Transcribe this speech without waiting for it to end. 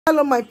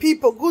Hello my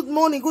people, good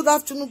morning, good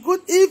afternoon,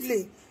 good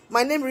evening.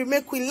 My name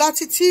remain Queen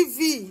Lati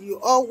TV. You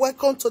all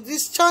welcome to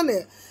this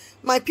channel.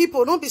 My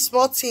people, don't be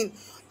small thing.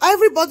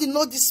 Everybody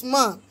know this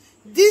man.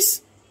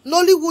 This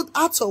Nollywood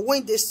actor,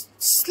 when they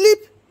sleep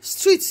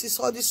streets is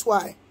all this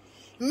why.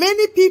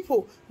 Many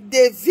people,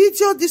 they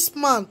video this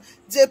man,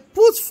 they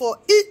put for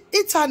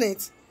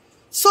internet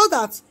so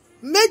that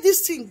make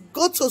this thing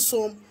go to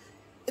some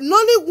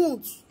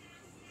Nollywood.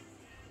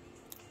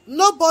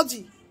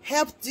 Nobody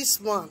helped this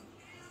man.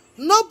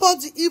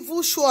 Nobody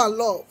even show her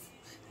love.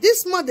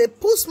 This man, they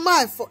put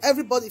smile for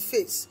everybody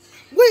face.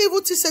 We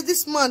even say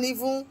this man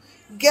even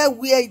get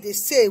where they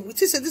say. We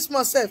say this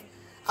man self,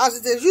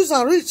 as they use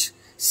and reach,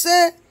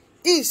 say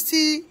he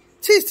still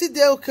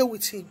they okay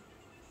with him.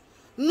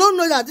 No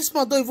know that this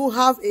man don't even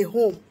have a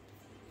home.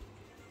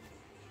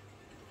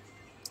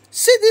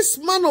 See this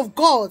man of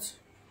God,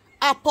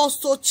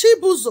 Apostle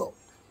Chibuzo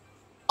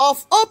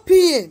of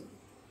OPM,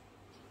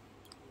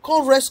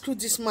 come rescue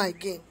this man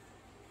again.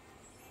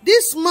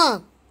 This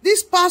man,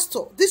 this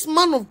pastor, this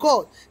man of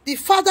God, the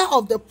father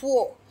of the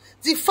poor,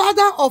 the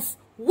father of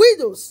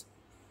widows,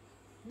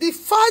 the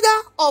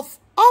father of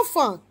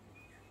orphans,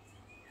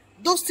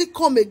 don't still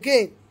come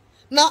again.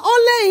 Now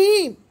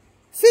only him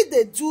fit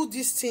they do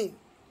this thing.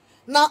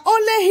 Now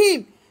only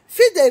him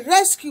fit they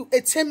rescue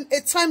a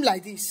time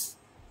like this.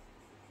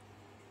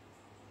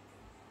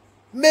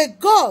 May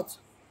God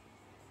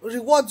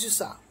reward you,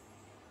 sir.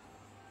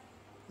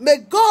 May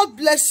God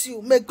bless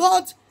you. May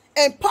God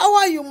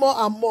empower you more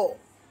and more,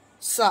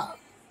 sir.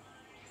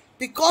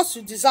 Because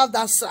you deserve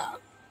that, sir.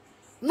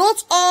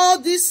 Not all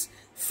these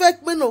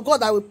fake men of God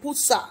that will put,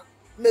 sir.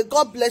 May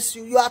God bless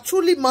you. You are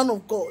truly man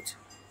of God.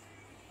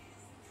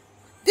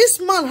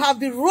 This man have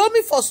been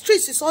roaming for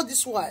streets is all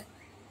this while.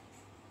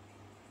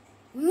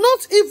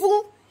 Not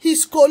even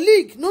his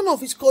colleague, none of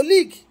his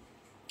colleague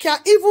can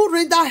even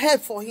render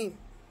help for him.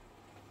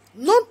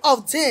 None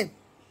of them.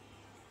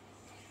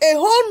 A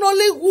whole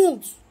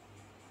Nollywood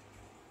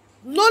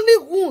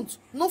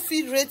no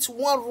fit rent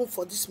one room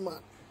for this man.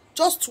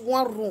 Just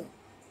one room.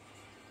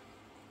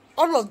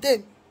 All of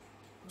them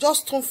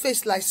just turn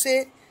face like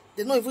say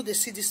they not even they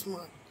see this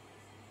man.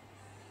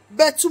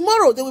 But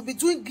tomorrow they will be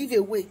doing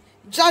giveaway,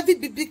 driving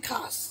big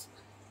cars.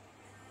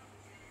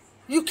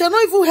 You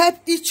cannot even help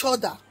each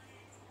other.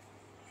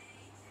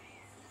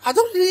 I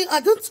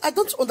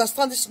don't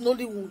understand this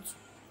Nollywood.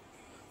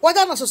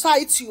 Whether in a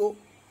society,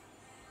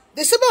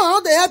 they say how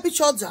they help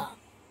each other.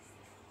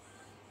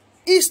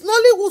 Is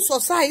Nollywood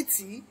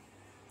society?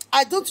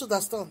 I don't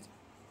understand.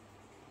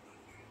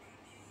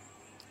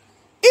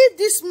 If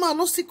this man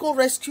no still can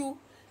rescue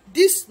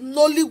this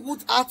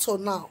Nollywood actor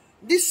now,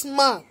 this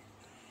man,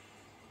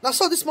 now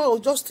so this man will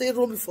just stay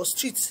roaming for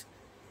streets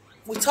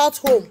without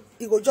home.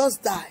 He will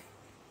just die.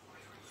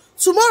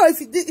 Tomorrow,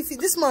 if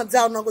this man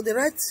die, I'm not going to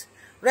write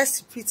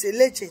rest in peace, a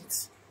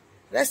legend.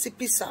 Rest in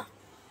peace, sir.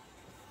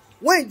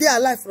 When they are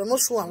alive, we're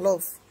not show and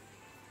love.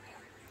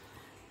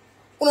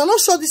 We're not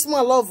show this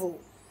man love. Oh.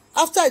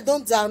 After I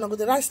don't die, I'm going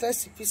to write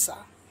rest in peace, sir.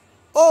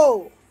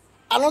 Oh,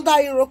 another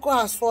Iroko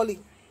has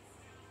fallen.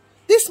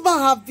 This man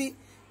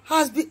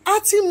has been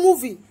acting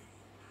movie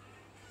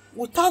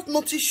without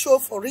notice show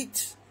for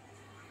it.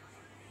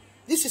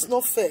 This is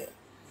not fair.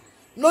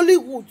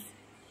 Nollywood,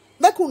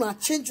 make una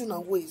change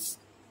una ways.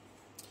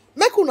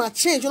 Make una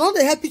change. You know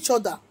they help each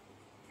other.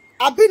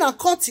 I've been a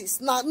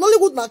courtist. Now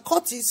Nollywood na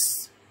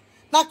courtist.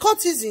 Na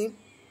courtism.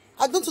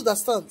 I don't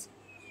understand.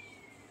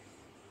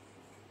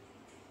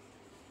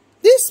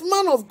 This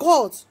man of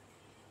God,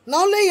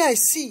 now only I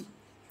see,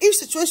 if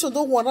situation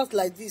don't warrant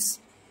like this,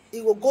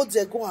 he will go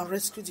there, go and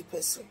rescue the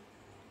person.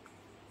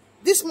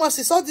 This man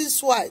says, all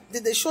this why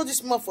did they show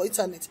this man for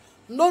internet?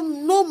 No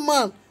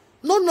man,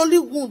 no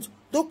Nollywood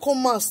don't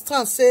come and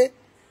stand say,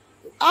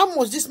 how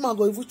much this man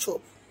go even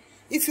chop?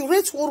 If you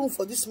rent one room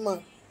for this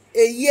man,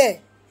 a year,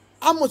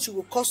 how much it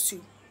will cost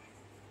you?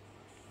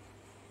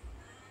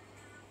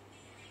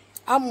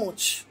 How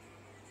much?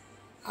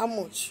 How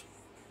much?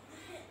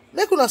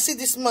 Make una see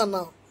this man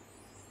now.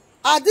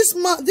 This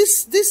man,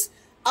 this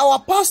our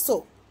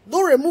pastor,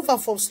 don't remove him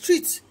from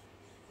street.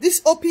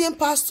 This OPM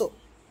pastor.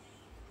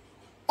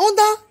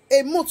 Under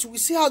a month, we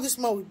see how this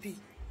man will be.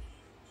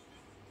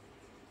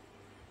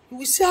 We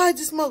will see how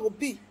this man will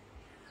be.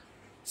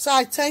 So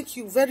I thank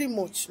you very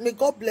much. May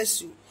God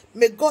bless you.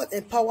 May God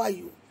empower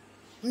you.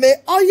 May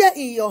oil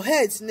in your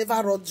head never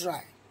run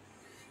dry.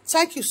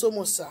 Thank you so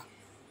much, sir.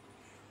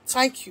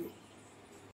 Thank you.